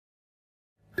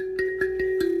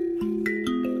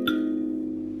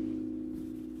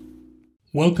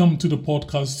Welcome to the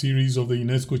podcast series of the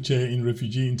UNESCO Chair in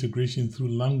Refugee Integration through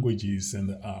Languages and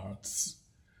the Arts.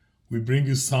 We bring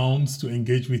you sounds to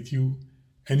engage with you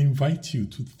and invite you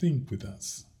to think with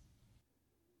us.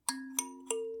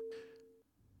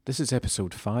 This is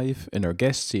episode 5 in our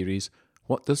guest series,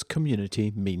 What Does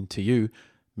Community Mean to You?,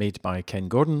 made by Ken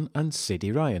Gordon and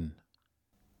Sadie Ryan.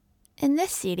 In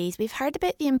this series, we've heard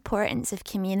about the importance of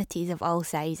communities of all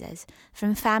sizes,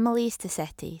 from families to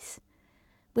cities.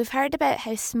 We've heard about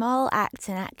how small acts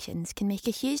and actions can make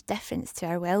a huge difference to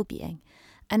our well-being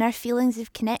and our feelings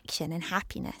of connection and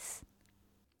happiness.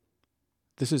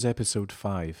 This is episode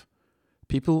 5.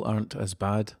 People aren't as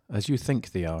bad as you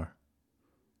think they are.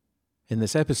 In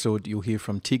this episode, you'll hear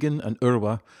from Tegan and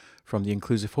Urwa from the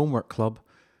Inclusive Homework Club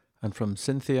and from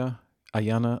Cynthia,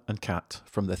 Ayana and Kat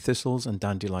from the Thistles and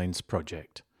Dandelions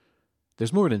project.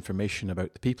 There's more information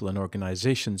about the people and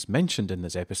organisations mentioned in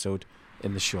this episode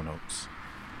in the show notes.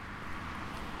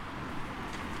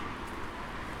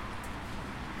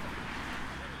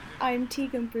 I'm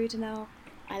Tegan Brudenell.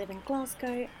 I live in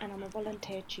Glasgow and I'm a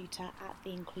volunteer tutor at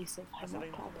the Inclusive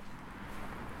Homework Club.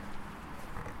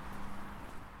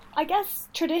 I guess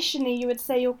traditionally you would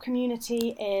say your community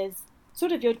is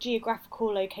sort of your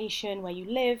geographical location where you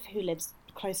live, who lives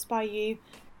close by you.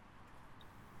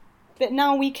 But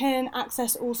now we can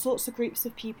access all sorts of groups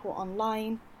of people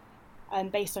online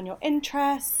based on your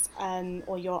interests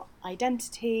or your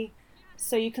identity.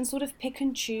 So you can sort of pick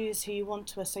and choose who you want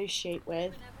to associate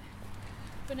with.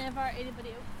 Whenever anybody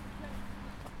else.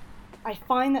 I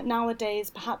find that nowadays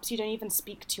perhaps you don't even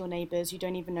speak to your neighbours, you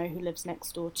don't even know who lives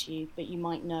next door to you, but you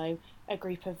might know a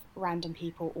group of random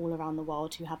people all around the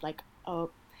world who have like a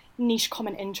niche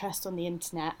common interest on the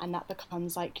internet, and that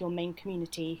becomes like your main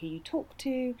community, who you talk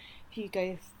to, who you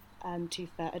go to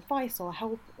for advice or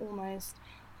help almost.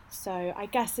 So I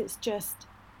guess it's just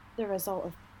the result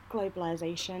of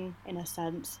globalisation in a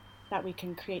sense that we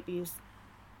can create these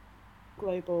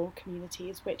global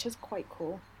communities, which is quite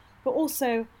cool. But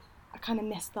also I kind of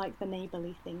miss like the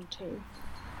neighbourly thing too.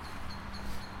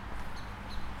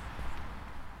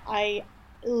 I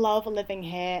love living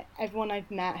here. Everyone I've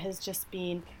met has just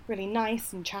been really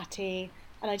nice and chatty,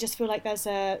 and I just feel like there's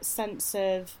a sense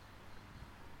of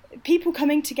people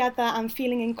coming together and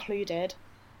feeling included,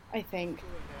 I think.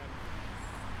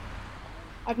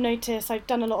 I've noticed I've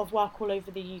done a lot of work all over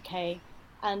the UK,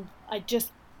 and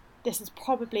this is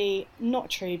probably not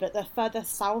true, but the further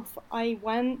south I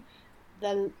went,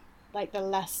 the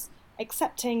less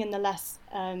accepting and the less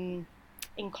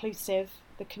inclusive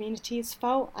the communities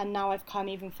felt. And now I've come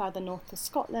even further north to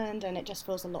Scotland, and it just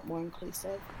feels a lot more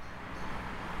inclusive.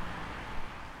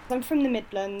 I'm from the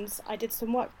Midlands. I did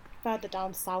some work further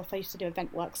down south. I used to do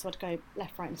event work, so I'd go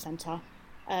left, right and centre.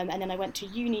 And then I went to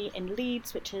uni in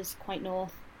Leeds, which is quite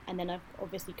north. And then I've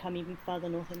obviously come even further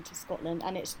north into Scotland.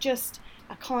 And it's just,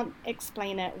 I can't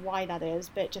explain it why that is,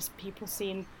 but just people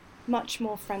seem much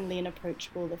more friendly and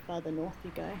approachable the further north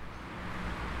you go.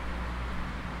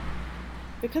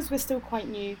 Because we're still quite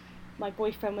new, my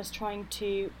boyfriend was trying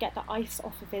to get the ice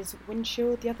off of his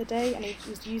windshield the other day, and he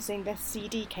was using this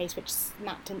CD case which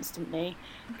snapped instantly.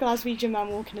 Glaswegian man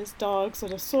walking his dog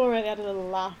sort of saw it, they had a little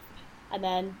laugh, and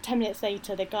then 10 minutes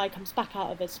later the guy comes back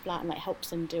out of his flat and like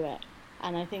helps him do it.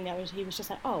 And I think he was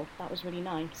just like, oh, that was really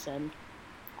nice. And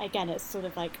again, it's sort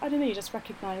of like, I don't know, you're just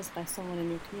recognised by someone in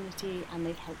your community and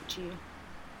they've helped you.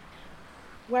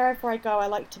 Wherever I go, I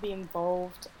like to be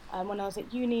involved. When I was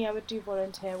at uni, I would do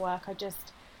volunteer work. I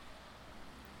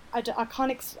don't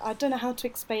know how to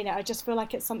explain it. I just feel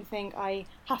like it's something I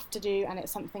have to do, and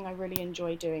it's something I really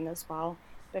enjoy doing as well,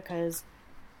 because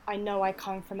I know I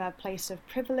come from a place of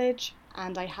privilege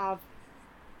and I have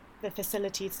the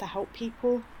facilities to help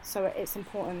people, so it's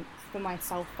important for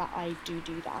myself that I do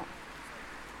that.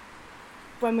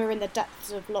 When we were in the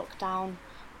depths of lockdown,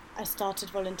 I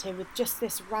started volunteering with just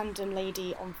this random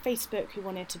lady on Facebook who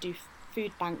wanted to do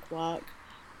food bank work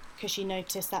because she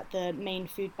noticed that the main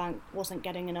food bank wasn't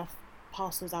getting enough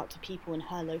parcels out to people in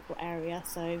her local area.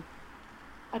 So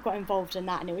I got involved in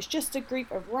that, and it was just a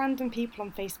group of random people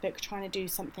on Facebook trying to do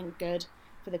something good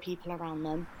for the people around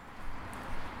them.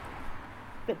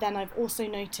 But then I've also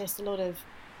noticed a lot of,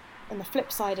 on the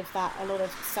flip side of that, a lot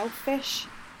of selfish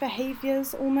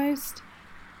behaviours almost,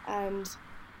 and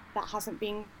that hasn't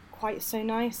been quite so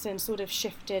nice, and sort of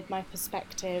shifted my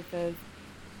perspective of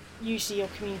usually your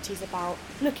community's about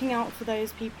looking out for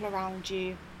those people around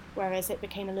you, whereas it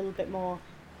became a little bit more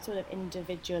sort of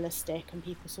individualistic and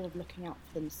people sort of looking out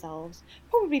for themselves,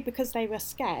 probably because they were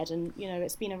scared, and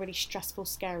it's been a really stressful,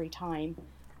 scary time.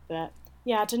 But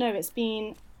yeah, I don't know, it's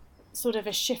been sort of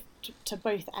a shift to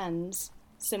both ends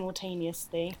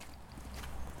simultaneously.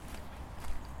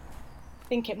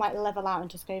 think it might level out and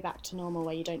just go back to normal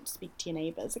where you don't speak to your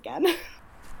neighbours again.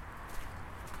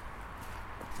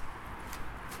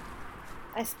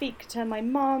 I speak to my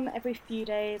mum every few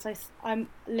days. I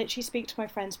literally speak to my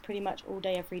friends pretty much all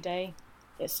day, every day.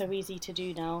 It's so easy to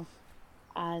do now.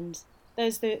 And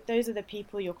those are the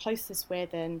people you're closest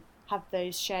with and have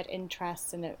those shared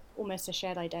interests and almost a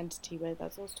shared identity with,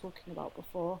 as I was talking about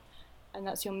before. And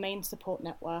that's your main support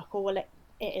network, or well, it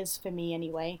is for me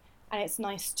anyway. And it's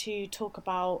nice to talk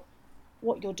about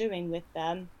what you're doing with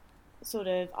them.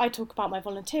 I talk about my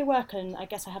volunteer work, and I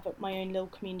guess I have my own little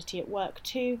community at work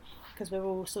too, because we're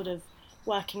all sort of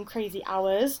working crazy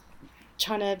hours,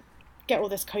 trying to get all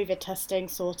this COVID testing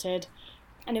sorted,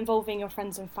 and involving your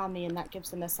friends and family, and that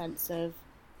gives them a sense of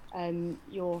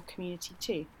your community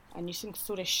too, and you can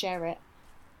sort of share it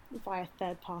via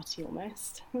third party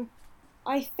almost.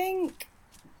 I think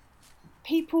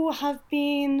people have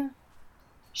been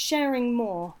sharing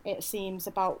more, it seems,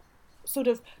 about sort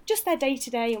of just their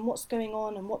day-to-day and what's going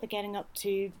on and what they're getting up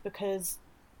to, because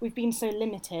we've been so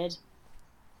limited.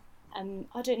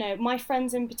 I don't know, my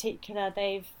friends in particular,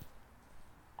 they've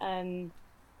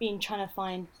been trying to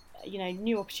find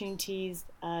new opportunities,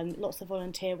 lots of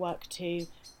volunteer work too.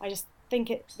 I just think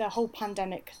the whole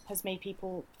pandemic has made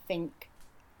people think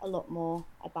a lot more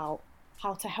about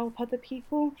how to help other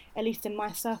people. At least in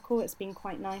my circle, it's been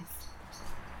quite nice.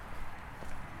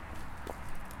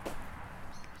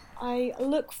 I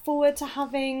look forward to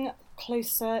having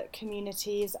closer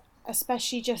communities,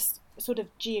 especially just sort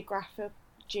of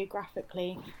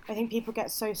geographically. I think people get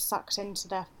so sucked into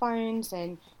their phones,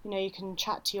 and you can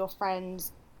chat to your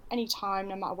friends anytime,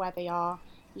 no matter where they are.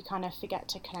 You kind of forget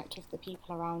to connect with the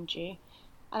people around you.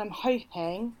 And I'm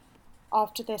hoping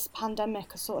after this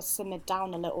pandemic has sort of simmered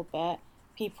down a little bit,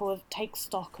 people have take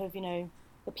stock of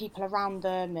the people around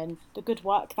them and the good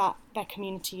work that their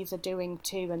communities are doing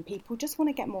too, and people just want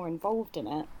to get more involved in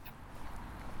it.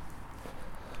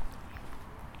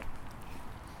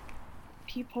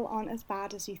 People aren't as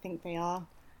bad as you think they are.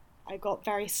 I got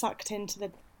very sucked into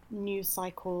the news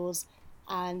cycles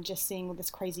and just seeing all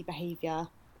this crazy behaviour,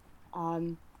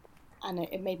 and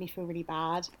it made me feel really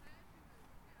bad.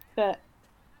 But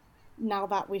now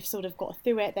that we've sort of got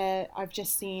through it, I've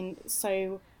just seen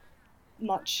so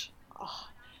much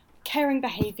caring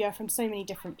behaviour from so many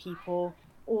different people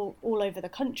all over the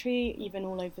country, even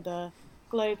all over the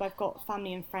globe. I've got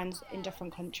family and friends in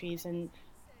different countries, and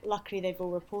luckily they've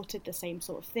all reported the same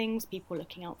sort of things, people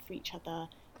looking out for each other.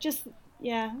 Just,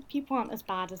 yeah, people aren't as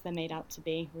bad as they're made out to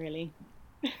be, really.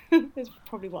 That's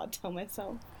probably what I'd tell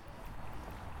myself.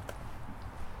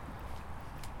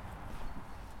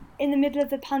 In the middle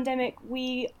of the pandemic,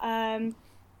 I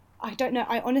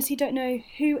honestly don't know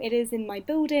who it is in my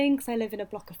building, because I live in a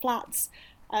block of flats,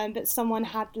 but someone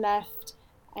had left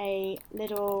a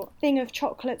little thing of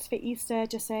chocolates for Easter,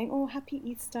 just saying, "Oh, happy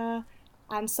Easter,"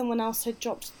 and someone else had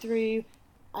dropped through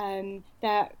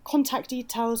their contact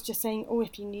details, just saying, "Oh,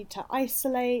 if you need to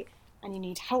isolate and you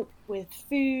need help with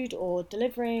food or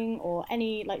delivering or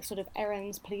any sort of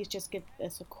errands, please just give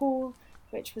us a call,"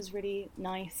 which was really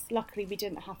nice. Luckily, we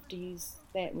didn't have to use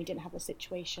it, and we didn't have a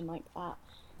situation like that.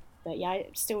 But yeah, I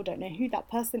still don't know who that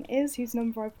person is, whose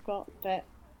number I've got, but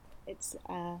it's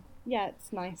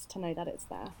nice to know that it's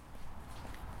there.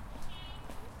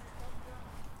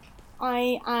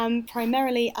 I am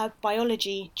primarily a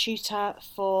biology tutor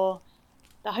for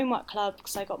the Homework Club,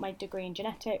 because I got my degree in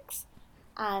genetics.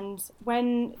 And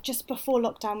just before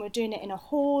lockdown, we were doing it in a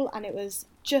hall, and it was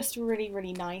just really,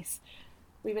 really nice.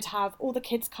 We would have all the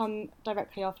kids come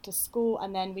directly after school,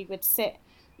 and then we would sit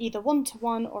either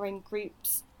one-to-one or in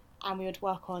groups, and we would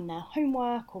work on their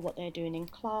homework or what they're doing in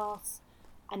class.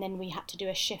 And then we had to do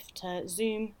a shift to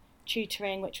Zoom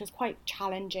tutoring, which was quite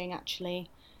challenging actually,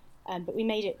 but we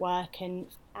made it work. And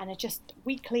it just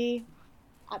weekly,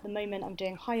 at the moment I'm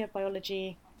doing higher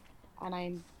biology, and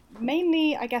I'm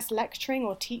mainly, I guess, lecturing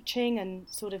or teaching and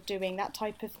sort of doing that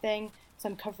type of thing. So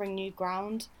I'm covering new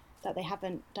ground that they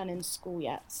haven't done in school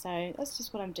yet. So that's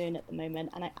just what I'm doing at the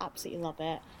moment, and I absolutely love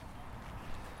it.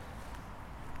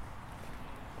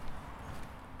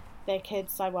 The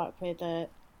kids I work with are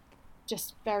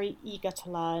just very eager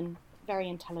to learn, very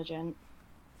intelligent,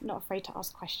 not afraid to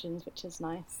ask questions, which is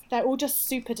nice. They're all just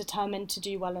super determined to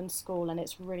do well in school, and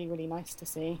it's really, really nice to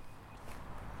see.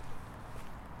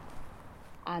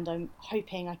 And I'm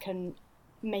hoping I can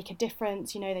make a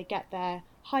difference. They get their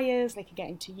hires, they can get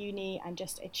into uni and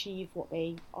just achieve what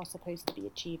they are supposed to be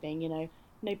achieving,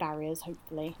 no barriers,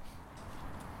 hopefully.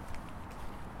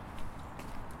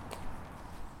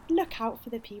 Look out for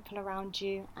the people around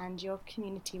you, and your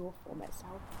community will form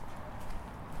itself.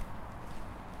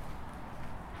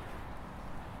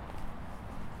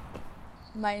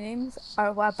 My name's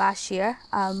Arwa Bashir,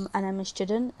 and I'm a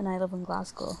student and I live in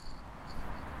Glasgow.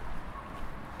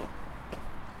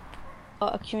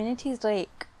 A community is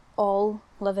like all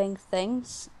living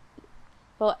things.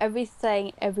 Well,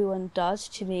 everything everyone does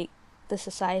to make the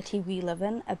society we live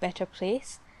in a better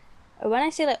place. When I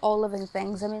say like all living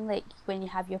things, I mean like when you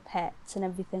have your pets and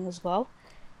everything as well.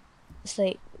 It's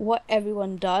like what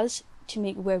everyone does to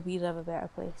make where we live a better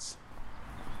place.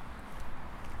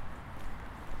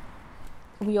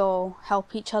 We all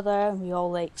help each other and we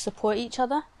all like support each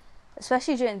other,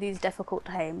 especially during these difficult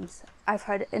times. I've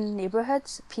heard in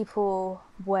neighbourhoods,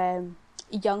 when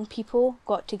young people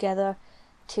got together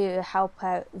to help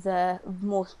out the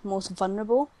most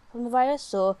vulnerable from the virus.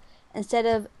 So instead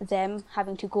of them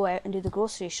having to go out and do the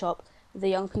grocery shop, the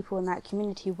young people in that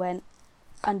community went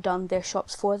and done their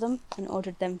shops for them and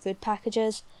ordered them food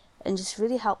packages and just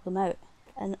really helped them out.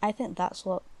 And I think that's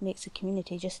what makes a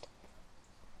community, just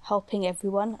helping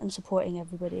everyone and supporting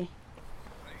everybody.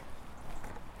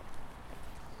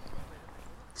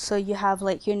 So you have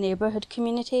like your neighbourhood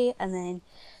community, and then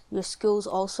your school's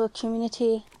also a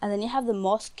community, and then you have the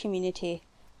mosque community,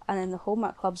 and then the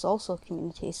homework club's also a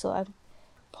community. So I'm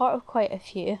part of quite a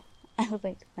few, I would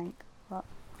like to think. But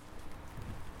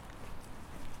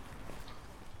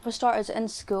for starters, in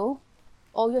school,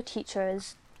 all your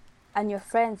teachers and your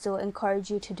friends will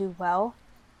encourage you to do well.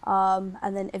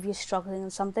 And then if you're struggling in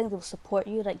something, they'll support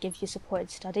you, like give you supported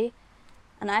study.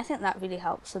 And I think that really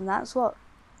helps, and that's what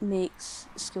makes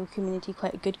school community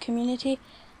quite a good community.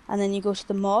 And then you go to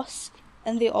the mosque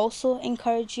and they also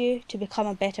encourage you to become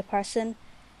a better person.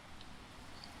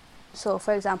 So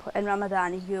for example, in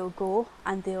Ramadan you'll go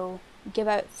and they'll give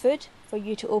out food for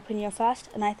you to open your fast,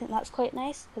 and I think that's quite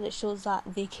nice because it shows that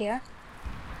they care.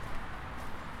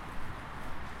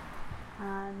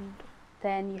 And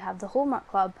then you have the homework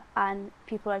club, and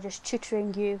people are just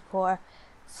tutoring you for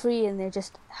free and they're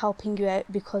just helping you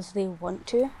out because they want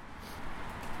to.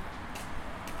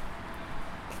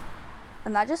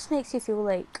 And that just makes you feel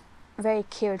like very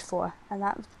cared for, and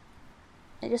that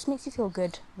it just makes you feel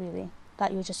good, really,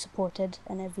 that you're just supported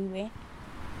in every way.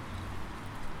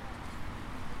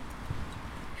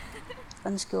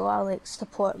 In school, I like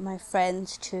support my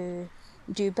friends to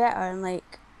do better, and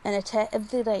like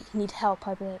if they like need help,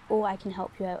 I'll be like, oh, I can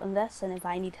help you out on this, and if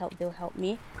I need help, they'll help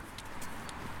me.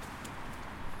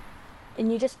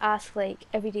 And you just ask like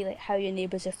every day like how your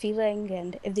neighbours are feeling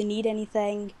and if they need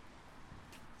anything,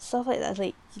 stuff like that.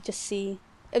 Like you just see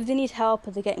if they need help,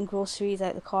 if they're getting groceries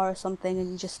out the car or something,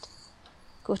 and you just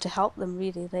go to help them,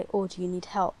 really, like, oh, do you need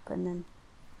help? And then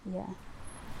yeah,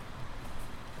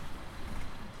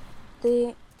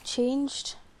 they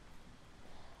changed.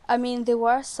 I mean, there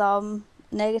were some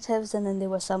negatives and then there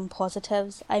were some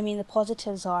positives. I mean, the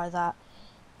positives are that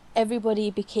everybody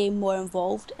became more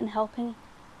involved in helping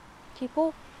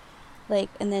people. Like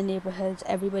in their neighbourhoods,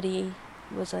 everybody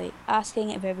was like asking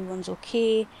if everyone's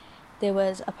okay. There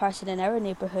was a person in our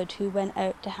neighbourhood who went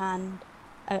out to hand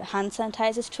out hand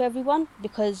sanitizers to everyone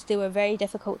because they were very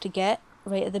difficult to get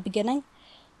right at the beginning,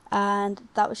 and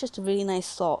that was just a really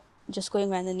nice thought, just going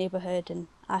around the neighbourhood and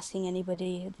asking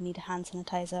anybody if they need a hand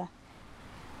sanitizer.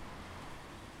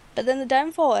 But then the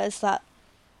downfall is that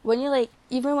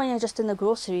even when you're just in the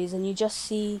groceries and you just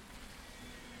see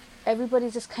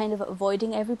everybody's just kind of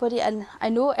avoiding everybody, and I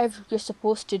know you're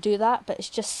supposed to do that, but it's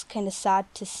just kind of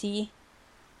sad to see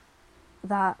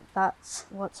that that's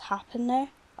what's happened now.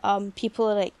 People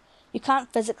are like, you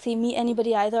can't physically meet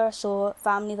anybody either, so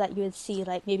family that you would see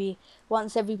like maybe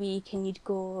once every week, and you'd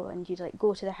go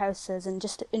to their houses and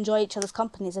just enjoy each other's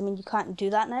companies. I mean, you can't do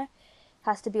that now. It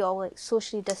has to be all like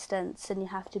socially distanced, and you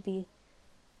have to be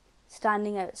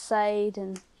standing outside,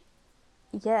 and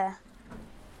yeah.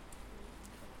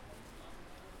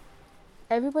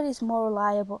 Everybody's more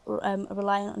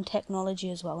reliant on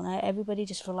technology as well now. Everybody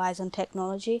just relies on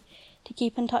technology to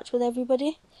keep in touch with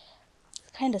everybody.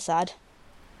 It's kind of sad.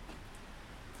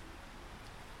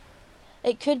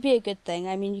 It could be a good thing.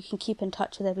 I mean, you can keep in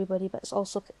touch with everybody, but it's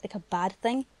also like a bad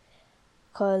thing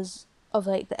because of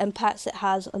like the impacts it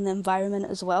has on the environment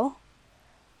as well.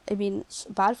 I mean, it's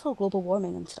bad for global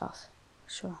warming and stuff.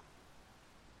 Sure.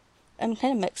 I'm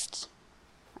kind of mixed.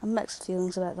 I'm mixed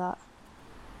feelings about that.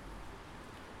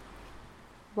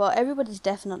 Well, everybody's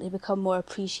definitely become more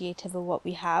appreciative of what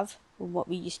we have and what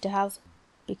we used to have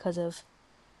because of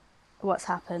what's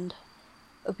happened.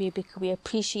 We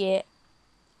appreciate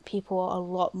people a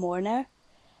lot more now.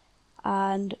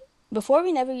 And before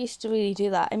we never used to really do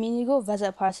that. I mean, you go visit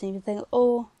a person and you think,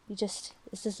 oh, it's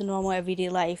just a normal everyday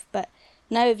life. But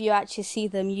now if you actually see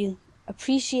them, you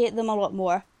appreciate them a lot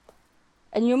more.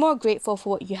 And you're more grateful for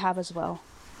what you have as well.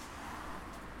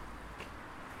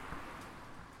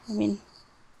 I mean,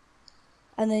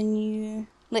 and then you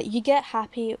get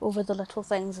happy over the little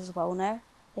things as well now.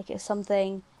 Like if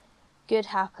something good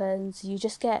happens, you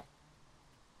just get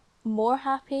more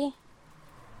happy.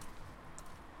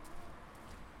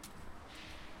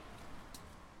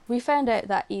 We found out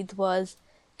that Eid was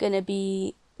going to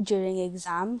be during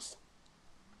exams.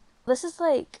 This is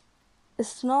like,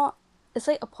 it's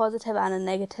like a positive and a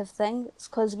negative thing. It's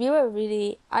because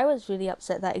I was really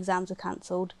upset that exams were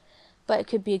cancelled, but it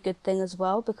could be a good thing as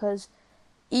well because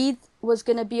Eid was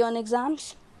going to be on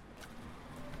exams.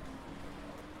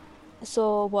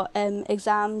 So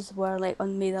exams were like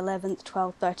on May the 11th,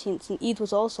 12th, 13th, and Eid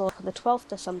was also on the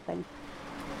 12th or something.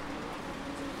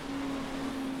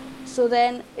 So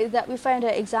then that we found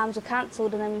out exams were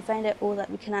cancelled, and then we found out that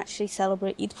we can actually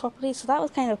celebrate Eid properly. So that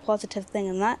was kind of a positive thing,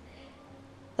 and that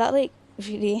like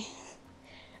really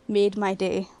made my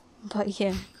day. But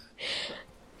yeah.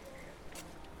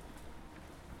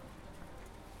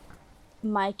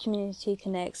 My community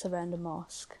connects around a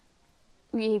mosque.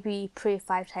 We pray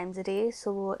 5 times a day,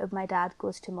 so if my dad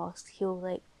goes to mosque, he'll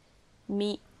like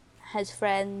meet his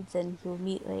friends and he'll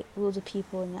meet like loads of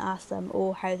people and ask them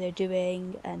how they're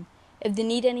doing, and if they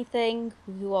need anything,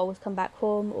 we'll always come back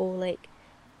home, or like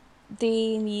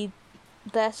they need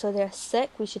this or they're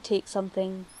sick, we should take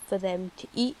something for them to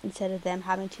eat instead of them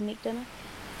having to make dinner.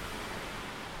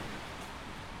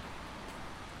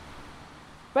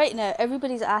 Right now,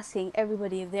 everybody's asking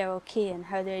everybody if they're okay and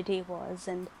how their day was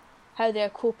and how they're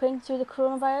coping through the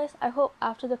coronavirus. I hope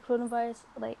after the coronavirus,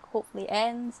 like, hopefully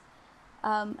ends,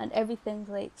 and everything's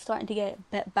like starting to get a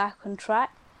bit back on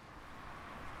track,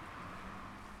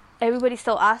 everybody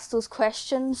still asks those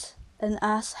questions and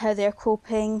asks how they're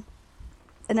coping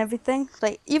and everything.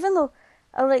 Like, even though,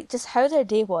 like, just how their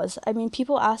day was. I mean,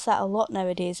 people ask that a lot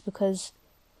nowadays because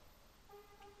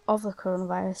of the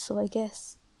coronavirus, so I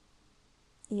guess,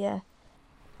 yeah.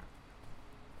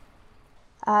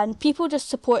 And people just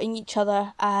supporting each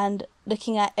other and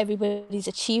looking at everybody's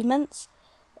achievements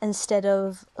instead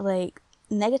of, like,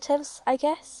 negatives, I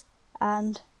guess.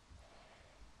 And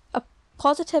a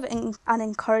positive and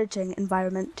encouraging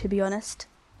environment, to be honest.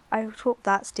 I hope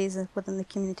that stays within the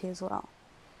community as well.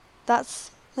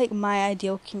 That's, like, my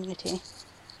ideal community.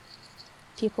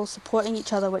 People supporting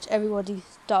each other, which everybody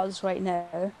does right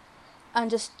now, and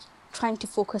just trying to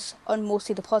focus on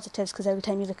mostly the positives, because every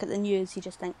time you look at the news, you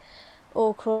just think,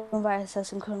 oh, coronavirus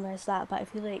this and coronavirus that, but I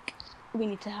feel like we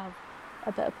need to have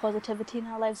a bit of positivity in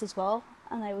our lives as well,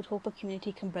 and I would hope a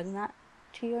community can bring that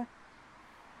to you,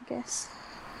 I guess.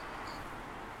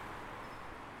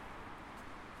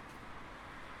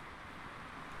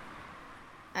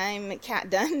 I'm Kat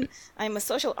Dunn. I'm a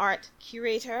social art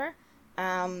curator,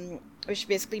 which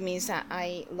basically means that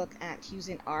I look at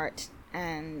using art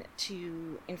and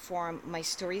to inform my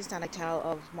stories that I tell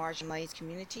of marginalized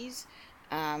communities.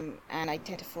 And I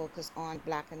tend to focus on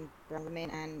Black and brown women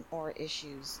and or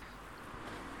issues.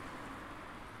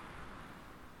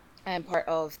 I'm part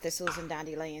of Thistles and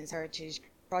Dandelions Heritage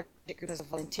Project Group as a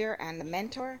volunteer and a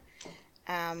mentor,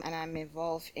 and I'm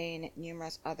involved in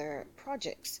numerous other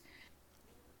projects.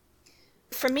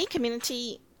 For me,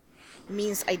 community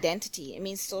means identity. It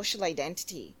means social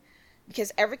identity,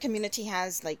 because every community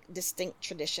has like distinct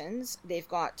traditions. They've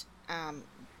got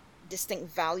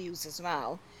distinct values as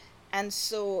well. And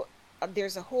so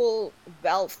there's a whole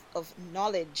wealth of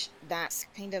knowledge that's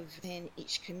kind of within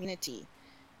each community.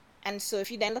 And so if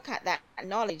you then look at that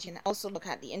knowledge and also look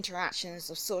at the interactions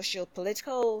of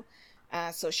socio-political,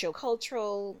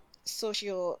 socio-cultural,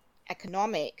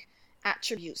 socio-economic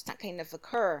attributes that kind of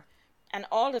occur, and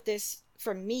all of this,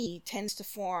 for me, tends to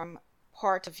form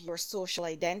part of your social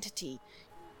identity.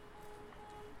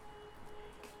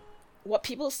 What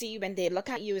people see when they look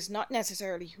at you is not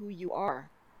necessarily who you are.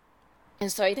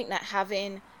 And so I think that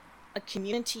having a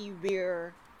community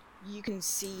where you can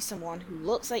see someone who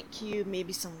looks like you,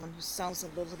 maybe someone who sounds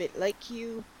a little bit like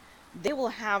you, they will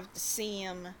have the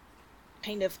same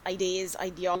kind of ideas,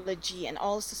 ideology, and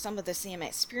also some of the same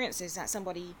experiences that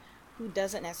somebody who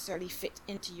doesn't necessarily fit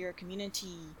into your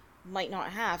community might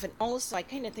not have. And also I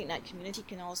kind of think that community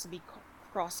can also be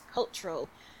cross-cultural,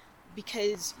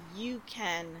 because you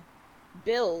can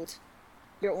build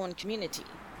your own community.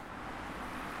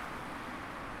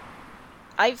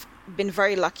 I've been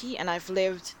very lucky, and I've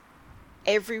lived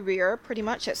everywhere pretty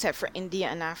much except for India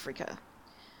and Africa.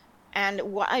 And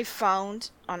what I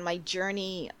found on my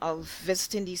journey of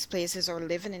visiting these places or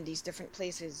living in these different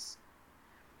places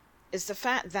is the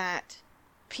fact that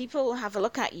people have a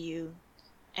look at you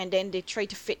and then they try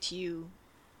to fit you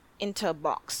into a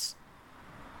box.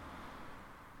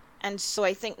 And so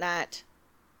I think that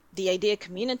the idea of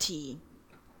community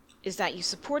is that you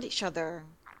support each other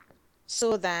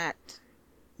so that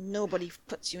nobody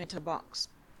puts you into a box.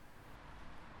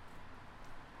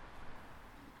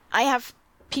 I have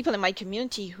people in my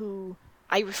community who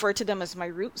I refer to them as my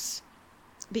roots,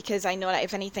 because I know that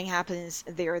if anything happens,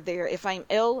 they're there. If I'm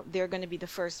ill, they're going to be the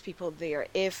first people there.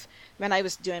 When I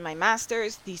was doing my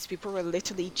master's, these people were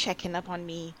literally checking up on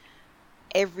me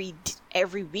every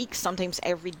week, sometimes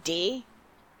every day.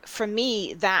 For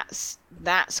me, that's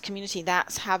community.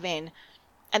 That's having,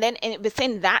 and then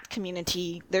within that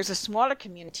community, there's a smaller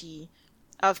community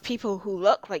of people who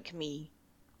look like me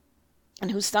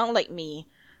and who sound like me,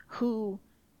 who,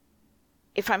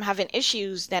 if I'm having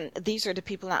issues, then these are the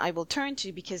people that I will turn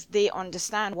to because they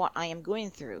understand what I am going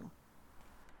through.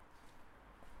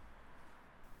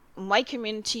 My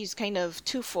community is kind of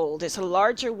twofold. It's a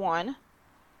larger one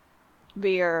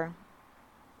where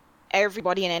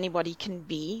everybody and anybody can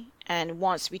be, and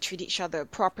once we treat each other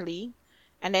properly.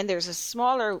 And then there's a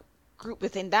smaller group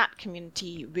within that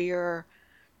community where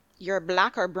you're a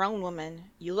black or brown woman,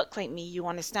 you look like me, you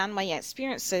understand my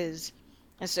experiences,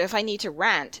 and so if I need to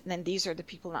rant, then these are the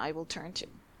people that I will turn to.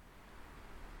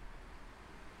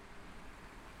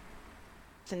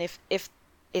 And if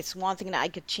it's one thing that I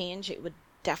could change, it would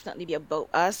definitely be about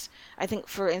us. I think,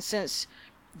 for instance,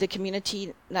 the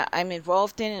community that I'm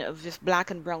involved in with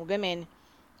black and brown women,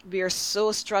 we are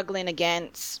so struggling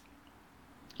against,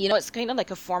 it's kind of like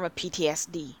a form of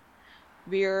PTSD,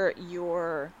 where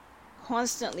you're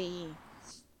constantly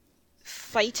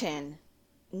fighting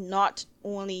not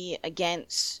only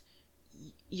against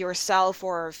yourself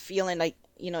or feeling like,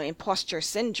 imposter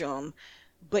syndrome,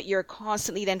 but you're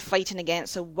constantly then fighting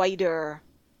against a wider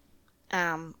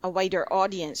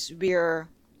audience where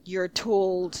you're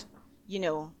told,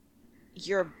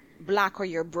 you're black or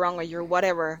you're brown or you're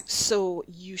whatever, so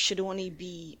you should only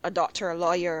be a doctor, a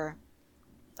lawyer,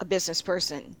 a business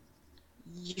person.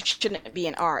 You shouldn't be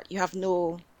in art. You have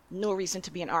no reason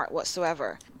to be in art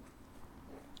whatsoever.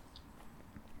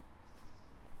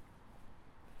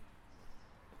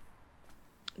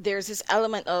 There's this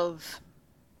element of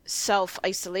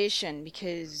self-isolation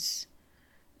because,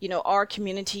 our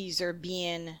communities are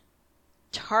being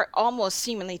almost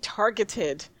seemingly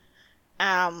targeted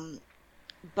by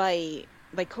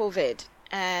COVID,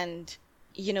 and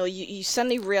you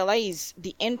suddenly realize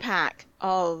the impact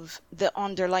of the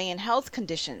underlying health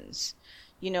conditions.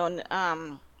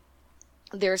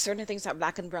 There are certain things that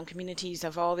black and brown communities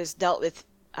have always dealt with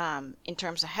in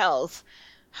terms of health: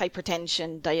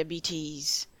 hypertension,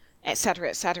 diabetes, etc.,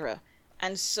 etc.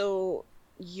 And so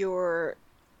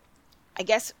I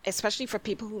guess, especially for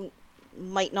people who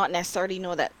might not necessarily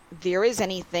know that there is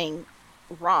anything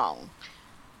wrong,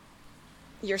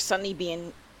 you're suddenly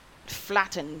being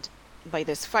flattened by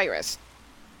this virus.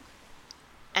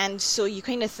 And so you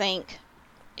kind of think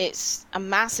it's a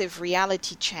massive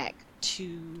reality check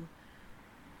to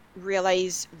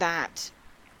realize that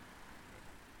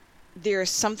there are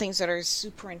some things that are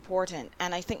super important.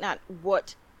 And I think that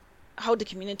how the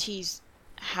communities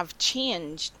have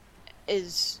changed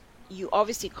is, you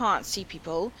obviously can't see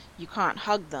people, you can't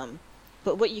hug them,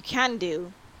 but what you can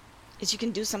do is you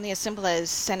can do something as simple as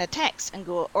send a text and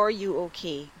go, "Are you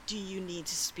okay? Do you need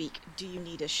to speak? Do you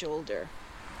need a shoulder?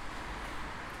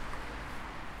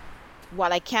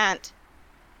 While I can't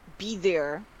be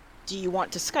there, do you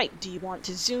want to Skype? Do you want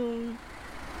to Zoom?"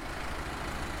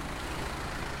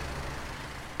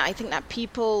 I think that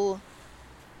people,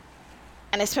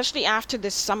 and especially after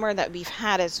this summer that we've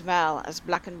had as well as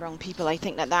black and brown people, I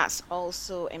think that that's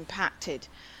also impacted.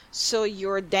 So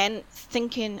you're then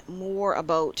thinking more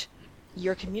about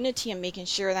your community and making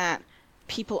sure that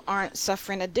people aren't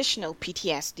suffering additional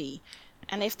PTSD.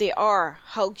 And if they are,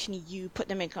 how can you put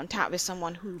them in contact with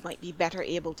someone who might be better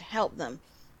able to help them?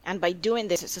 And by doing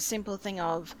this, it's a simple thing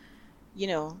of,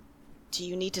 do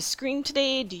you need to scream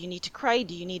today? Do you need to cry?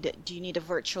 Do you need a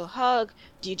virtual hug?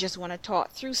 Do you just want to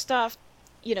talk through stuff?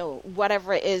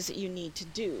 Whatever it is that you need to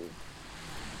do.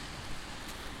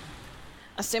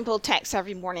 A simple text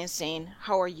every morning saying,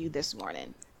 "How are you this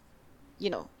morning?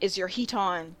 Is your heat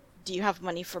on? Do you have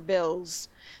money for bills?"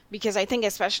 Because I think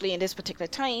especially in this particular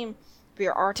time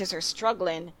where artists are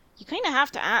struggling, you kind of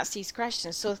have to ask these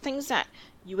questions. So things that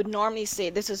you would normally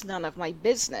say, "This is none of my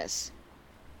business,"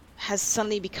 has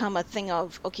suddenly become a thing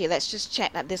of, okay, let's just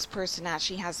check that this person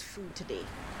actually has food today.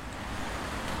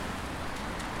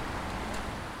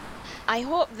 I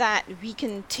hope that we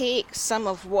can take some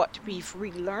of what we've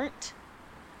relearned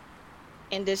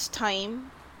in this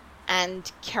time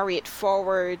and carry it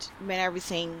forward when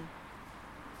everything,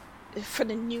 for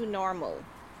the new normal.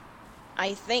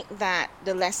 I think that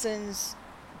the lessons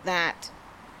that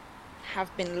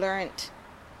have been learned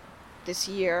this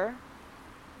year,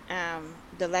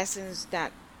 the lessons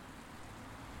that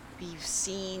we've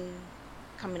seen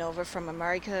coming over from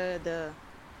America, the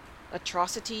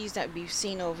atrocities that we've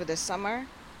seen over the summer,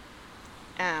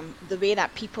 the way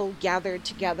that people gathered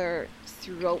together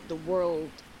throughout the world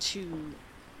to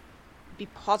be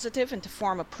positive and to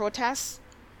form a protest.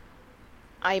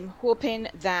 I'm hoping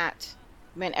that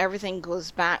when everything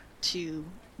goes back to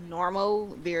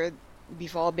normal,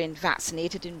 we've all been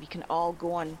vaccinated and we can all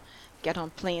go and get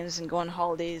on planes and go on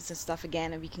holidays and stuff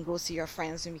again, and we can go see our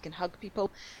friends and we can hug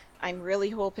people. I'm really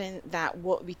hoping that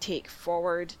what we take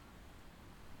forward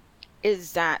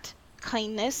is that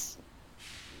kindness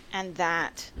and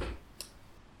that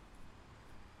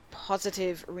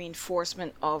positive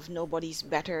reinforcement of nobody's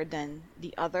better than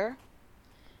the other,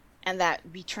 and that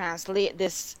we translate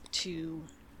this to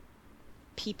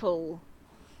people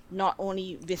not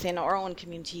only within our own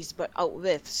communities but out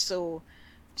with. So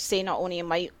say not only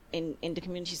in the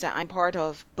communities that I'm part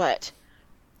of, but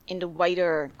in the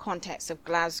wider context of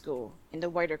Glasgow, in the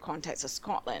wider context of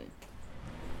Scotland.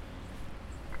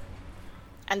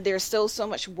 And there's still so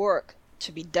much work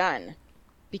to be done,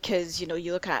 because you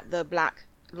look at the Black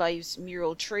Lives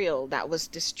mural trail that was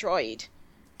destroyed,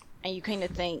 and you kind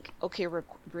of think, okay, we're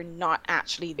not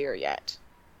actually there yet.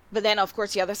 But then of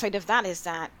course the other side of that is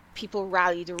that people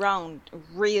rallied around,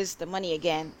 raised the money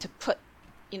again to put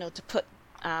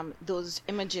those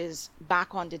images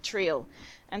back on the trail.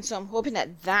 And so I'm hoping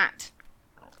that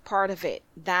part of it,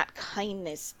 that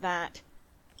kindness, that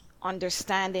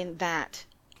understanding that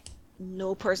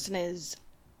no person is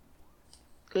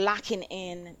lacking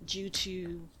in due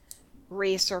to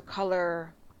race or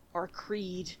color or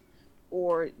creed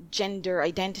or gender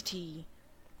identity,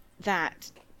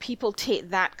 that people take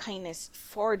that kindness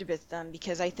forward with them,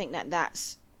 because I think that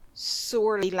that's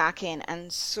sorely lacking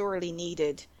and sorely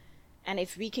needed. And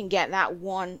if we can get that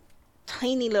one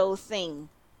tiny little thing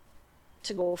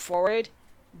to go forward,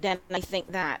 then I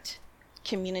think that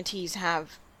communities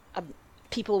have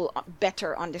people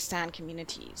better understand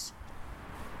communities.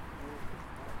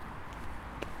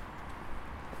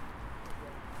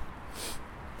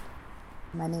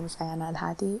 My name is Ayana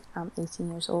Al-Hadi. I'm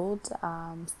 18 years old,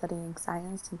 studying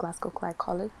science in Glasgow Clyde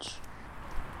College.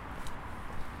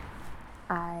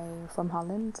 I'm from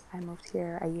Holland. I moved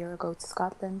here a year ago to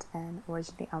Scotland, and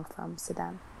originally I'm from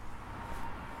Sudan.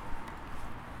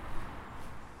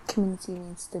 Community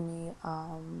means to me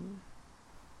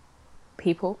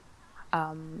people,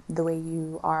 the way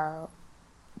you are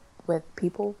with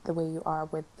people, the way you are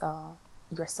with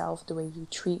yourself, the way you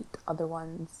treat other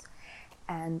ones,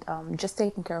 and just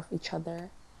taking care of each other,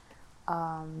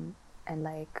 and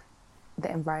like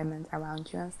the environment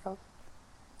around you and stuff,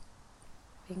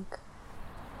 I think.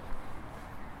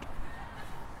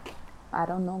 I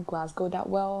don't know Glasgow that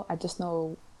well. I just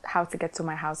know how to get to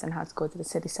my house and how to go to the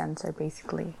city centre,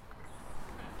 basically.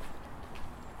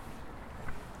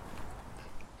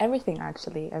 Everything,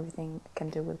 actually. Everything can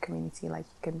do with community. Like,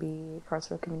 it can be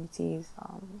cultural communities.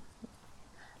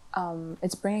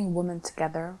 It's bringing women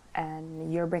together,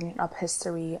 and you're bringing up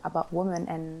history about women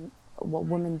and what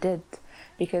women did.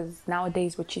 Because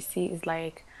nowadays what you see is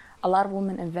like a lot of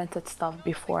women invented stuff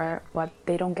before, but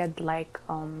they don't get like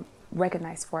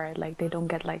recognized for it. Like, they don't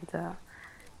get like the,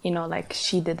 like,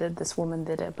 she did it, this woman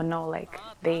did it. But no, like,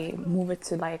 they move it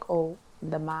to like, oh,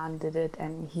 the man did it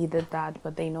and he did that,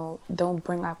 but they don't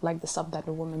bring up like the stuff that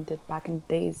the woman did back in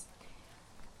the days.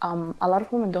 A lot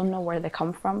of women don't know where they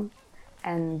come from,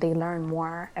 and they learn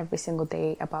more every single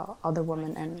day about other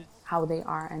women and how they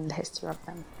are and the history of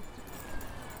them.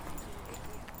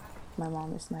 My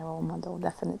mom is my role model,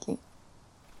 definitely.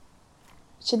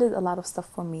 She did a lot of stuff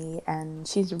for me, and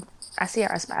I see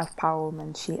her as a power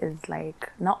woman. She is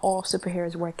like, not all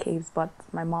superheroes wear capes, but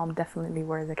my mom definitely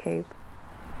wears a cape.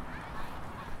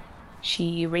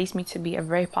 She raised me to be a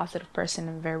very positive person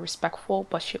and very respectful,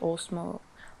 but she also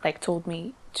like told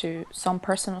me to some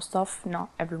personal stuff.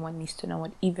 Not everyone needs to know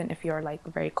it, even if you're like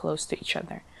very close to each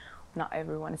other. Not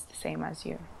everyone is the same as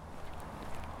you.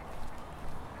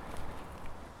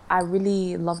 I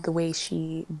really love the way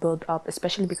she built up,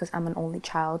 especially because I'm an only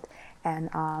child, and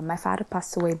my father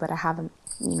passed away, but I haven't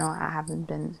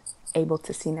been able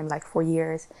to see him like for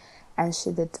years. And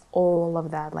she did all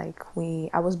of that. Like,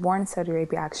 I was born in Saudi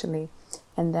Arabia actually,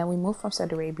 and then we moved from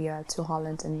Saudi Arabia to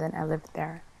Holland, and then I lived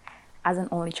there as an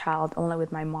only child, only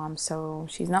with my mom. So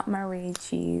she's not married.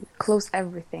 She closed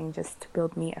everything just to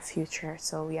build me a future.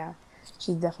 So yeah,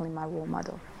 she's definitely my role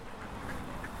model.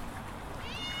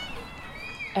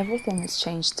 Everything has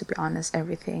changed, to be honest.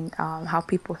 Everything, how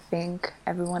people think.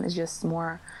 Everyone is just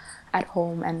more at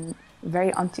home and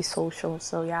very antisocial.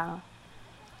 So yeah,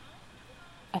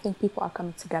 I think people are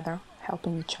coming together,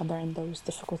 helping each other in those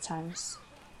difficult times.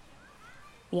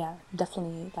 Yeah,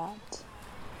 definitely that.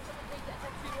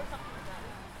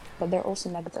 But there are also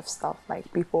negative stuff,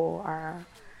 like people are,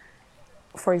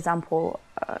 for example,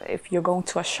 if you're going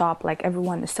to a shop, like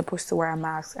everyone is supposed to wear a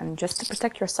mask, and just to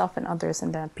protect yourself and others,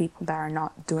 and then people that are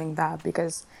not doing that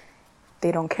because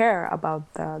they don't care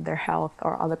about their health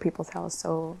or other people's health.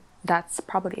 So that's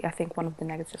probably, I think, one of the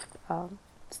negative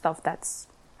stuff that's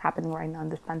happening right now in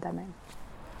this pandemic.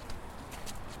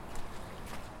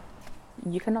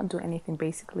 You cannot do anything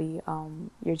basically.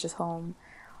 You're just home,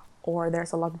 or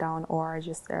there's a lockdown, or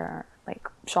just there like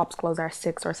shops close at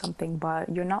 6 or something,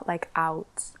 but you're not like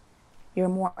out. You're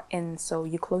more in, so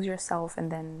you close yourself,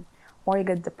 and then or you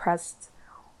get depressed,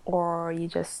 or you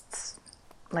just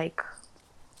like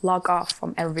log off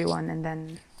from everyone, and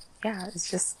then yeah,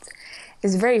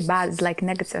 it's very bad. It's like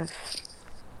negative.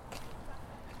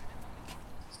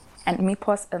 And me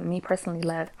personally,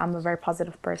 like, I'm a very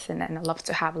positive person, and I love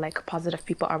to have like positive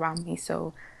people around me,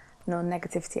 so no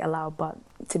negativity allowed. But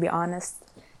to be honest,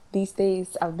 these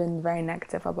days I've been very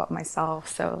negative about myself,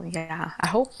 so yeah, I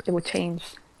hope it will change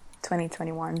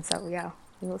 2021, so yeah,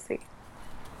 we'll see.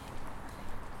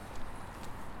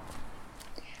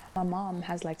 My mom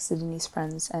has like Sudanese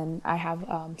friends, and I have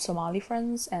Somali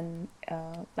friends, and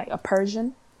like a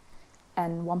Persian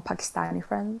and one Pakistani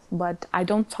friend, but I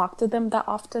don't talk to them that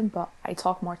often, but I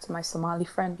talk more to my Somali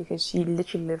friend because she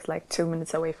literally lives like 2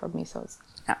 minutes away from me, so it's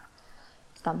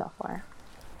not that far.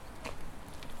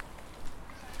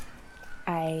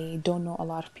 I don't know a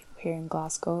lot of people here in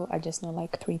Glasgow. I just know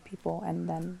like 3 people, and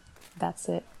then that's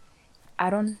it. I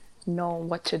don't know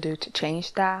what to do to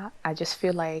change that. I just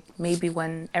feel like maybe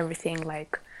when everything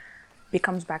like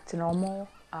becomes back to normal,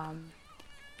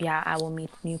 I will meet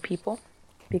new people.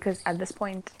 Because at this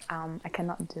point, I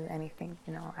cannot do anything,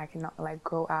 I cannot like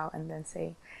go out and then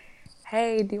say,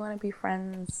 hey, do you want to be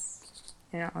friends?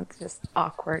 It's just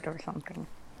awkward or something.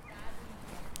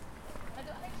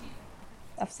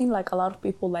 I've seen like a lot of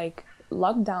people, like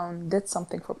lockdown did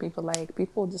something for people, like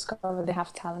people discover they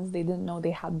have talents they didn't know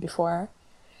they had before.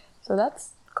 So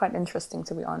that's quite interesting,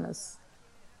 to be honest.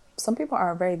 Some people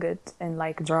are very good in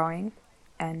like drawing,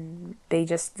 and they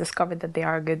just discovered that they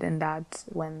are good in that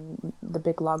when the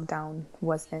big lockdown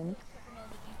was in.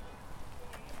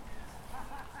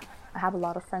 I have a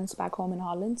lot of friends back home in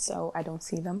Holland, so I don't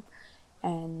see them.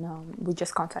 And we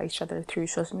just contact each other through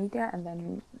social media. And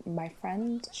then my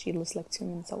friend, she lives like 2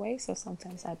 minutes away, so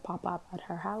sometimes I pop up at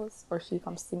her house, or she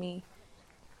comes to me.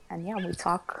 And yeah, we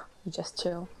talk, we just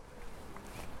chill.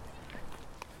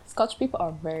 Scottish people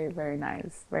are very, very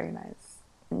nice, very nice.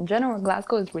 In general,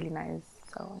 Glasgow is really nice.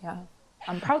 So yeah,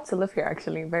 I'm proud to live here,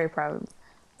 actually, very proud.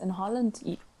 In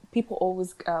Holland, people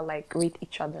always like greet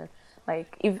each other.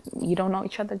 Like if you don't know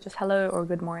each other, just hello or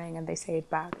good morning, and they say it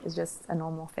back. It's just a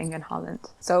normal thing in Holland.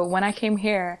 So when I came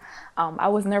here, I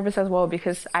was nervous as well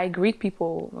because I greet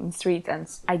people on the street, and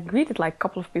I greeted like a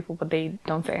couple of people, but they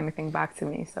don't say anything back to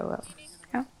me. So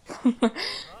yeah.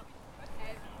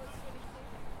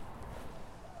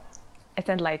 I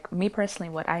think like me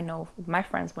personally, what I know, my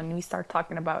friends, when we start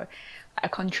talking about a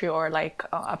country or like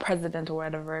a president or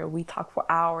whatever, we talk for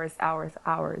hours.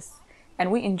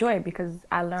 And we enjoy it because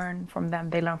I learn from them,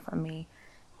 they learn from me.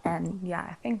 And yeah,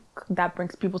 I think that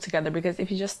brings people together, because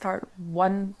if you just start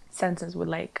one sentence with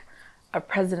like a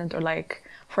president, or like,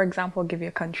 for example, give you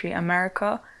a country,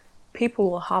 America,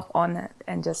 people will hop on it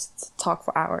and just talk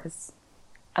for hours.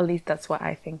 At least that's what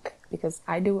I think, because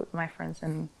I do it with my friends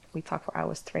and we talk for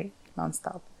hours straight,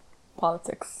 non-stop.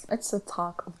 Politics, it's a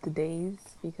talk of the days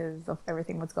because of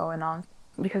everything that's going on.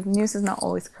 Because news is not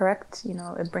always correct,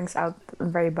 it brings out a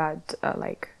very bad,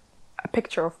 like, a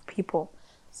picture of people.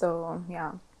 So,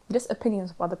 yeah, just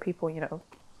opinions of other people,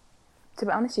 To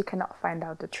be honest, you cannot find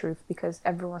out the truth because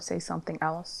everyone says something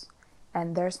else.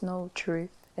 And there's no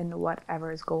truth in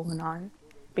whatever is going on.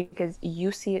 Because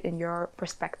you see it in your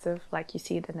perspective, like you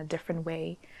see it in a different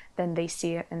way than they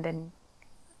see it. And then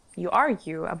you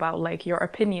argue about, like, your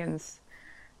opinions.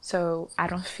 So I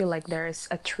don't feel like there is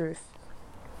a truth.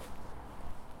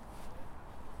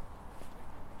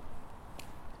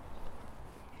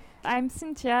 I'm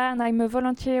Cynthia, and I'm a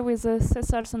volunteer with the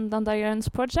Thistles and Dandelions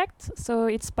project. So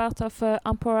it's part of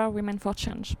Empower Women for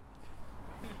Change.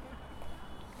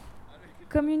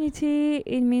 Community,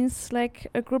 it means like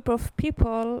a group of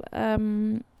people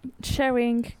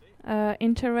sharing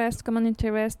common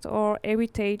interest or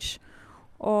heritage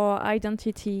or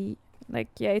identity. Like,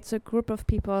 yeah, it's a group of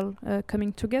people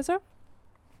coming together.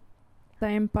 I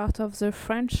am part of the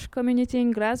French community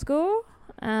in Glasgow,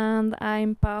 and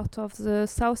I'm part of the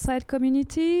Southside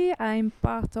community. I'm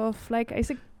part of, like, I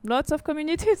think lots of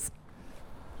communities.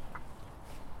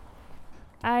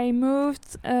 I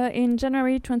moved in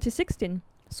January 2016,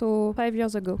 so 5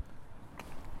 years ago.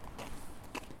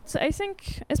 So I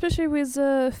think, especially with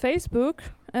Facebook,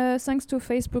 thanks to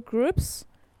Facebook groups,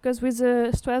 because with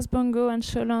the Strasbourg and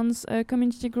Cholons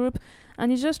community group,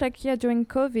 and it's just like, during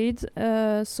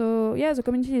COVID, so the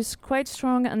community is quite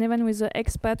strong, and even with the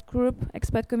expat group,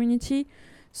 expat community,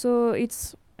 so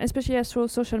it's, especially through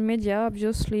social media,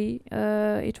 obviously,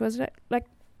 it was like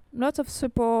lots of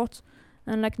support,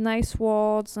 and like nice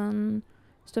words and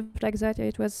stuff like that.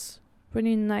 It was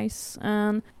really nice.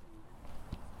 And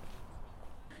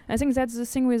I think that's the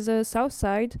thing with the South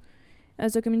Side,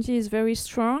 as the community is very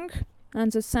strong,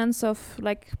 and the sense of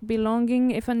like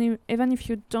belonging, even if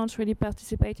you don't really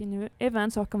participate in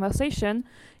events or conversation,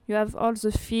 you have all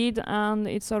the feed, and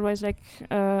it's always like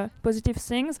positive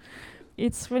things.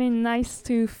 It's really nice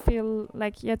to feel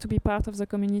like to be part of the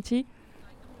community.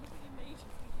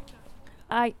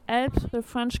 I helped a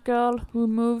French girl who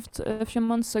moved a few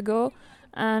months ago,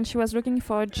 and she was looking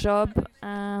for a job,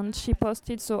 and she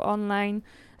posted online.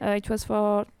 It was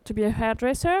to be a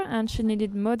hairdresser, and she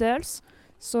needed models.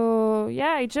 So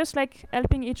it's just like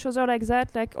helping each other like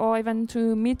that, or even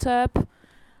to meet up.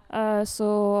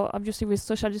 So obviously with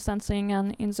social distancing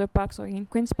and in the park, so in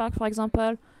Queen's Park, for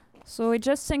example. So it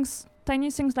just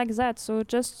tiny things like that. So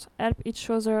just help each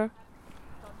other.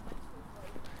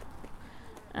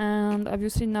 And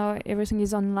obviously now everything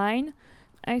is online.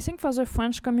 I think for the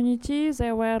French community,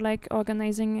 they were like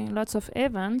organizing lots of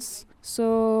events.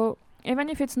 So even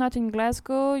if it's not in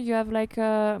Glasgow, you have like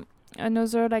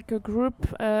another like a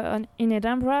group in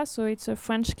Edinburgh. So it's a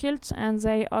French Kilt, and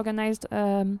they organized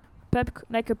a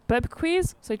pub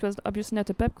quiz. So it was obviously not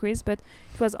a pub quiz, but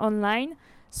it was online.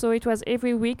 So it was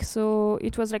every week. So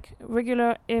it was like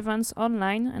regular events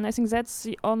online, and I think that's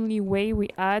the only way we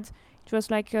had. It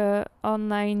was like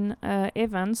online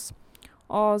events,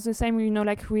 or the same,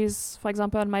 like with, for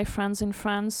example, my friends in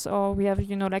France, or we have,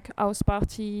 like house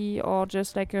party, or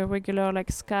just like a regular like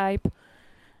Skype.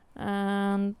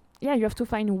 And you have to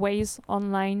find ways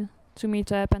online to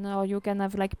meet up, and or you can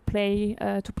have like play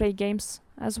games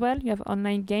as well. You have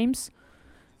online games,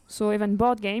 so even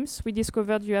board games. We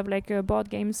discovered you have like board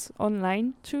games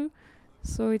online too,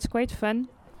 so it's quite fun.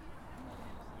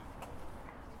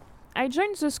 I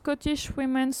joined the Scottish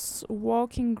Women's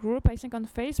Walking Group, I think, on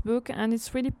Facebook, and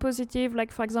it's really positive.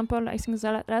 Like, for example, I think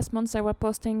the last month they were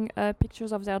posting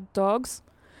pictures of their dogs,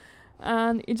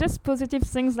 and it's just positive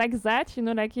things like that,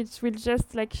 like it will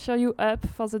just like cheer you up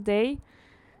for the day.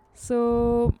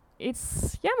 So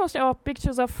it's mostly our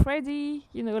pictures of Freddy,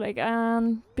 like,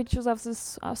 and pictures of the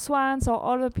swans, or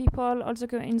all the people also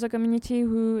in the community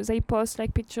who they post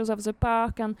like pictures of the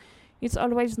park, and it's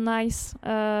always nice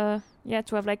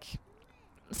to have like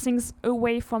things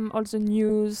away from all the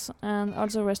news and all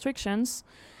the restrictions.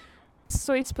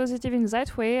 So it's positive in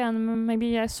that way, and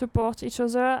maybe support each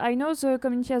other. I know the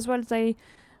community as well, they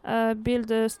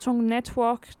build a strong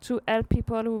network to help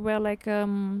people who were like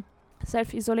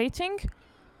self-isolating.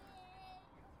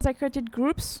 They created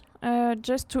groups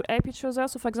just to help each other.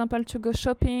 So for example, to go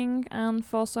shopping, and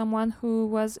for someone who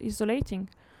was isolating.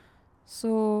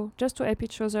 So just to help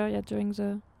each other during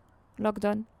the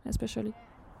lockdown especially.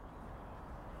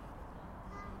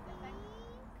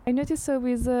 I noticed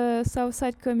with the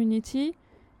Southside community,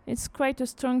 it's quite a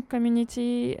strong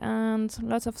community and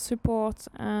lots of support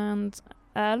and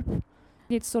help.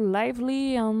 It's so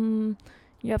lively, and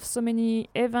you have so many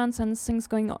events and things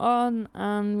going on,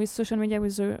 and with social media,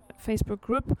 with the Facebook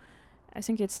group, I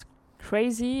think it's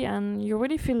crazy, and you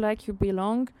really feel like you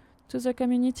belong to the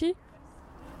community.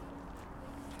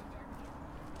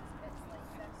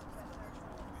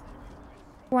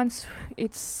 Once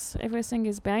everything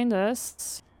is behind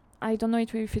us, I don't know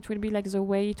if it will be like the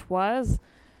way it was.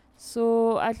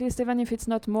 So at least even if it's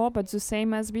not more, but the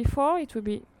same as before, it will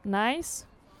be nice.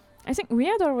 I think we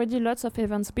had already lots of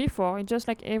events before. It's just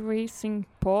like everything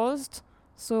paused.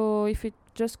 So if it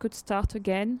just could start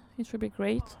again, it would be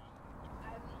great.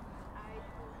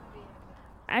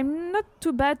 I'm not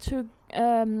too bad to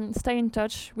stay in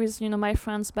touch with my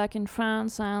friends back in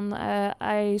France, and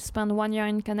I spent 1 year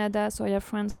in Canada, so I have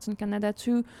friends in Canada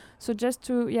too. So just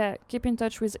to keep in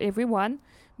touch with everyone.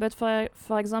 But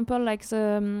for example, like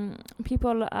the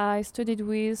people I studied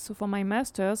with, so for my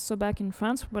masters, so back in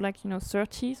France, were like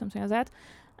 30, something like that,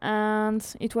 and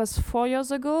it was 4 years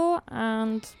ago,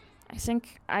 and I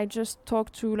think I just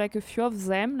talked to like a few of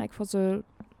them, like for the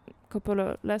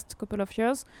last couple of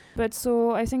years. But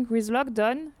so I think with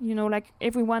lockdown, like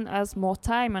everyone has more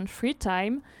time and free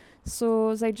time,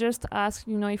 So they just asked,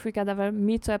 if we could have a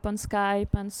meetup on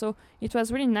Skype. And so it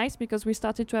was really nice because we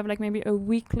started to have like maybe a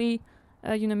weekly,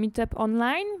 meetup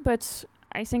online. But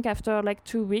I think after like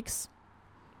 2 weeks,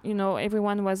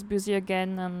 everyone was busy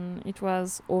again and it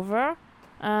was over.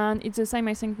 And it's the same,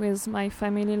 I think, with my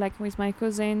family, like with my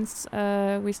cousins.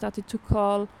 We started to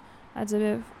call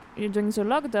during the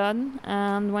lockdown.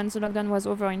 And when the lockdown was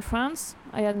over in France,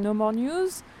 I had no more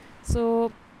news.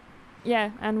 So,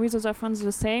 yeah, and with other friends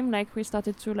the same. Like we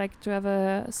started to have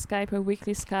a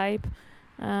weekly Skype.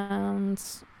 And,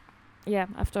 yeah,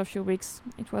 after a few weeks,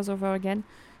 it was over again.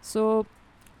 So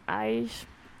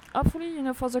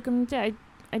hopefully, for the community,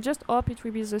 I just hope it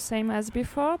will be the same as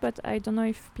before, but I don't know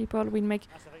if people will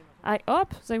I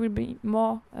hope they will be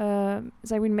more.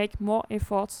 They will make more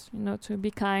efforts, to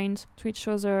be kind to each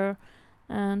other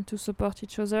and to support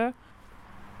each other.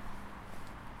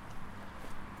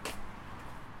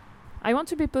 I want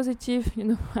to be positive,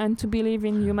 and to believe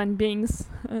in human beings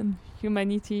and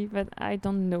humanity, but I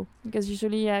don't know, because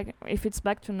usually, if it's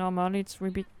back to normal, it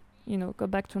will be, go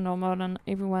back to normal, and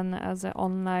everyone has their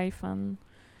own life and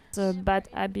the bad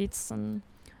habits, and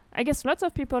I guess lots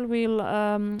of people will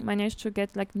manage to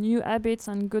get like new habits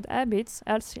and good habits,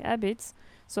 healthy habits.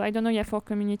 So I don't know, for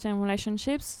community and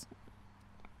relationships,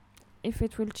 if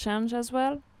it will change as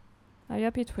well. I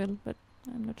hope it will, but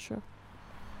I'm not sure.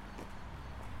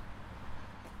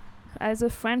 As a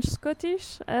French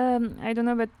Scottish, I don't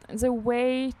know, but the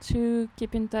way to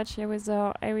keep in touch with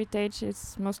our heritage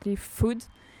is mostly food.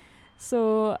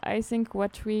 So I think all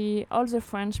the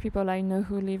French people I know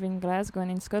who live in Glasgow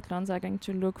and in Scotland are going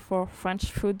to look for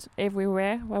French food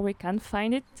everywhere where we can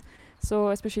find it. So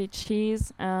especially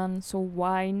cheese and so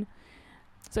wine.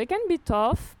 So it can be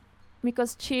tough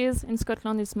because cheese in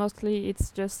Scotland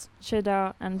it's just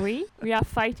cheddar and brie. We are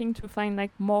fighting to find like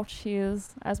more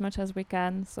cheese as much as we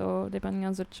can. So depending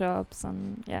on the jobs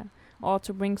or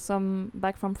to bring some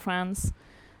back from France.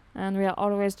 And we are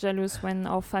always jealous when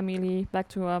our family back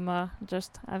to home are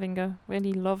just having a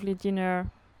really lovely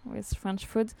dinner with French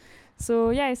food. So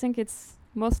I think it's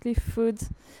mostly food.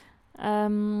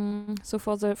 So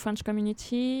for the French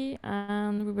community,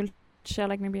 and we will share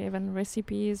like maybe even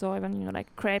recipes or even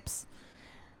like crepes.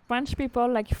 French people,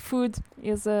 like food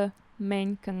is a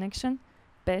main connection,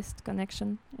 best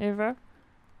connection ever.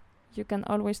 You can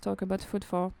always talk about food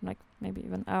for like maybe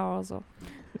even hours, or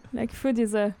like food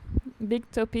is a big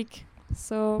topic.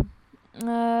 So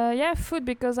food,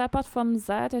 because apart from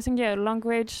that, I think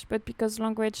language, but because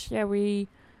language, we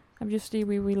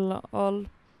will all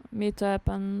meet up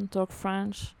and talk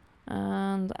French.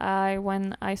 And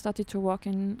when I started to work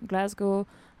in Glasgow,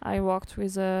 I worked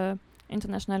with a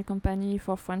international company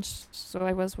for French, so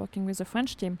I was working with a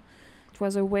French team. It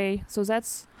was a way, so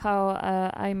that's how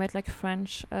I met like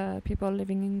French people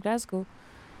living in Glasgow.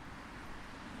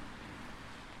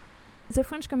 The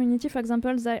French community, for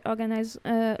example, they organize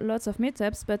lots of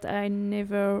meetups, but I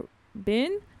never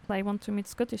been. I want to meet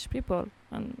Scottish people,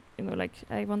 and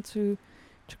I want to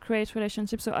create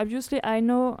relationships. So obviously, I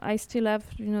know I still have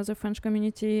the French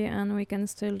community, and we can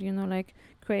still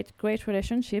create great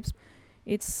relationships.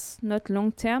 It's not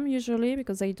long term usually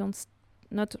because they don't.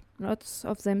 Not lots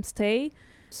of them stay.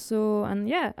 So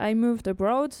I moved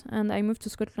abroad and I moved to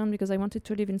Scotland because I wanted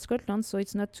to live in Scotland. So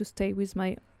it's not to stay with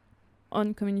my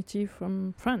own community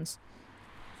from France.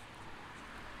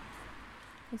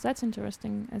 But that's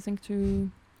interesting, I think, to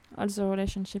all the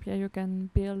relationship you can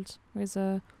build with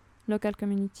a local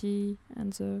community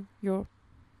and your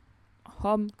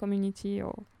home community,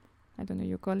 or I don't know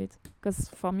you call it, because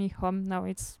for me home now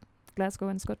it's Glasgow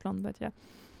and Scotland, but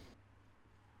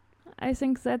I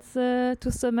think that's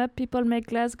to sum up, people make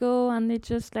Glasgow and it's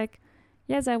just like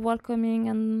they're welcoming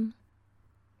and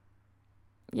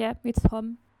it's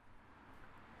home.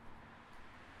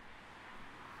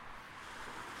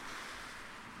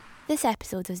 This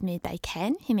episode was made by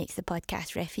Ken, who makes the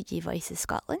podcast Refugee Voices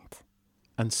Scotland.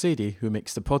 And Sadie, who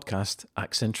makes the podcast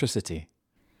Accentricity.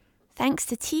 Thanks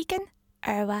to Tegan,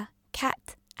 Urwa,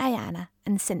 Kat, Ayana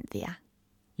and Cynthia.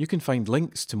 You can find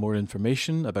links to more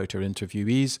information about our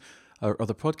interviewees, our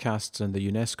other podcasts and the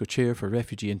UNESCO Chair for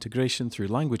Refugee Integration through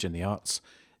Language and the Arts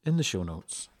in the show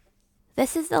notes.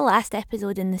 This is the last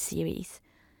episode in the series.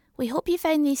 We hope you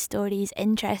found these stories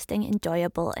interesting,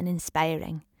 enjoyable and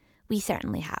inspiring. We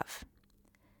certainly have.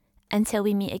 Until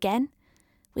we meet again,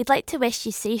 we'd like to wish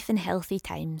you safe and healthy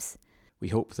times. We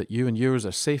hope that you and yours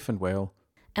are safe and well.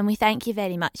 And we thank you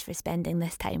very much for spending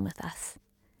this time with us.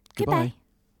 Goodbye.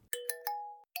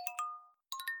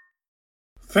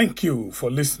 Thank you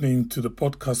for listening to the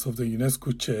podcast of the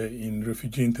UNESCO Chair in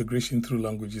Refugee Integration through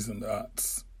Languages and the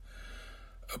Arts.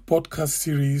 a podcast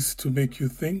series to make you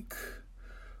think.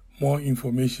 More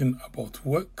information about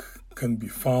work can be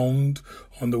found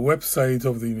on the website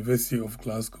of the University of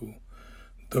Glasgow,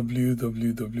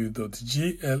 www.gla.ac.uk.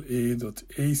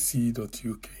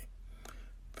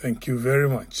 Thank you very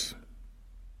much.